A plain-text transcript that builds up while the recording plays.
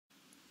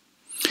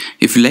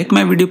If you like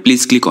my video,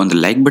 please click on the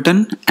like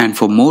button, and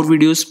for more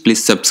videos,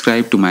 please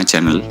subscribe to my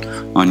channel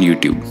on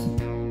YouTube.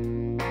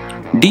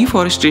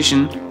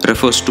 Deforestation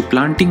refers to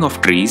planting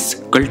of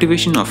trees,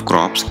 cultivation of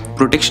crops,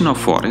 protection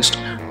of forest,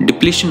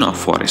 depletion of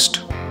forest.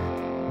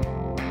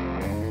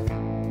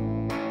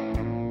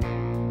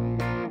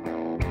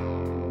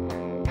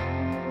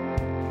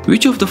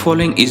 Which of the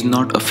following is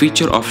not a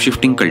feature of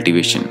shifting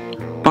cultivation?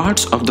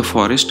 Parts of the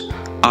forest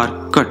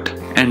are cut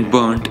and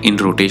burnt in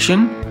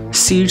rotation.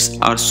 Seeds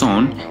are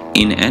sown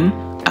in an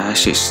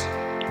ashes.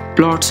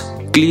 Plots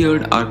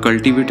cleared are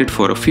cultivated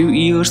for a few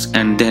years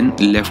and then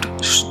left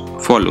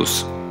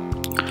follows.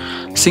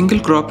 Single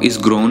crop is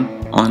grown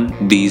on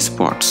these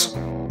plots.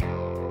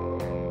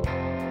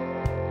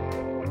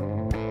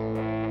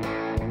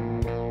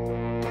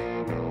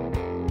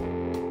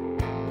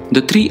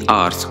 The 3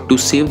 R's to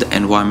save the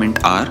environment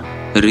are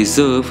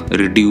reserve,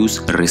 reduce,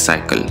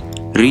 recycle.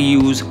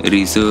 Reuse,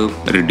 reserve,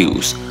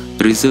 reduce.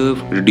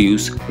 Reserve,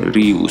 reduce,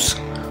 reuse.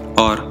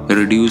 Or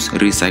reduce,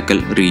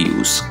 recycle,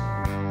 reuse.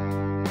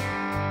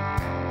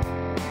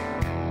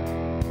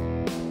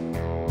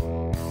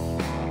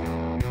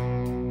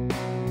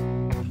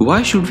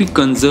 Why should we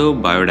conserve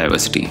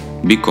biodiversity?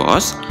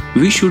 Because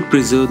we should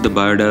preserve the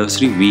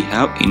biodiversity we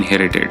have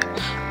inherited.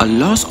 A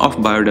loss of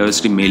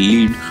biodiversity may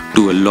lead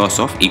to a loss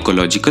of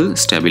ecological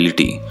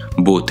stability,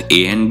 both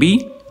A and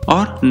B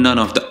or none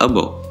of the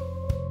above.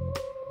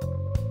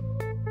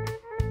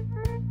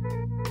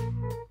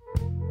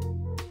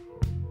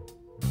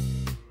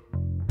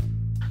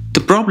 The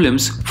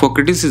problems for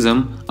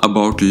criticism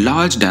about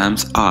large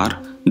dams are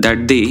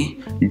that they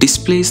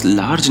displace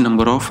large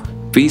number of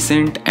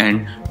peasants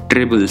and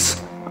tribals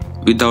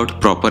without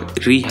proper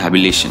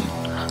rehabilitation,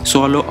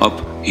 swallow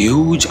up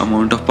huge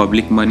amount of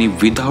public money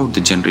without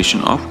the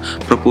generation of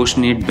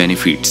proportionate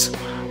benefits,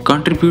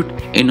 contribute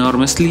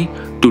enormously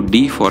to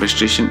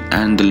deforestation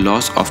and the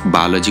loss of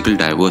biological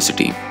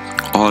diversity.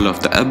 All of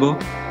the above.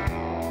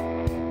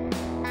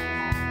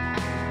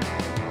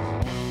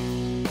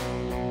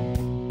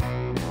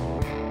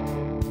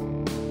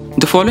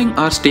 The following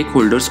are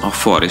stakeholders of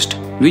forest.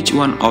 Which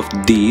one of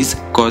these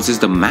causes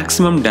the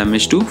maximum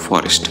damage to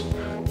forest?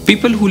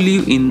 People who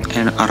live in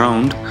and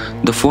around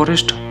the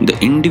forest, the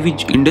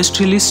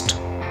industrialists,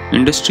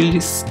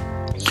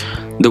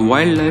 the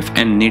wildlife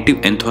and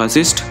native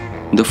enthusiasts,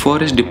 the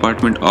forest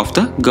department of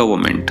the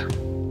government.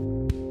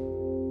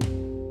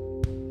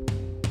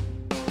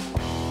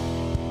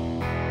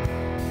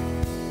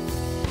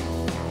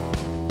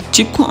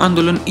 Chipko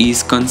Andolan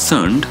is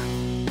concerned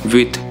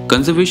with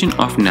conservation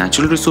of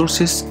natural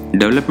resources,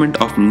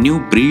 development of new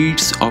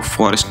breeds of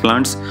forest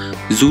plants,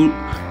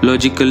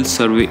 Zoological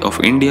Survey of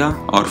India,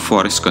 or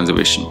forest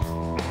conservation.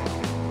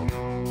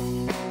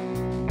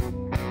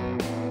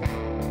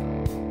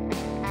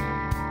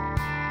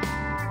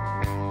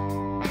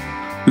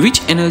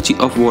 Which energy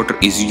of water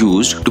is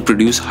used to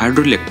produce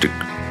hydroelectric?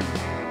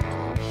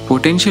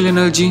 Potential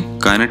energy,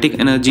 kinetic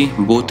energy,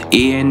 both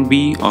A and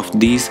B of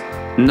these,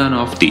 none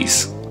of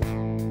these.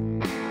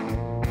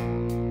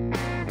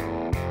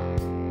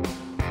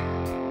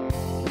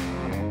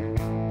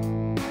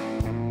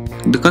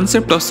 The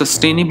concept of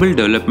sustainable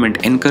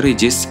development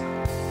encourages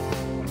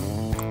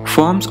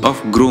forms of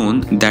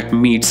growth that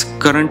meets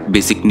current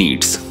basic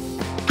needs,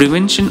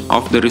 prevention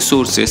of the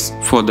resources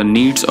for the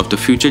needs of the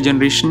future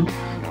generation,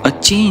 a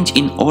change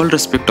in all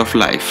respect of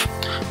life,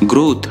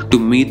 growth to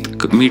meet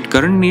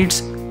current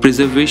needs,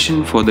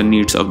 preservation for the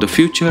needs of the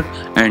future,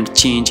 and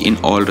change in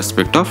all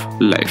respect of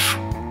life.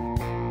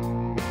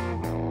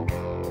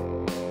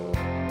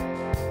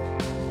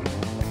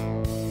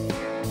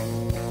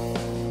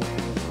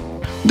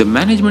 The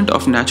management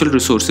of natural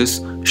resources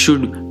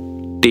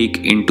should take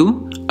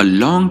into a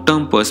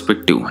long-term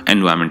perspective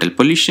environmental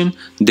pollution,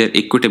 their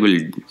equitable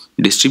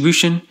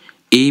distribution,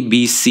 A,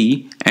 B,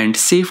 C, and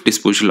safe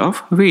disposal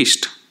of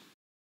waste.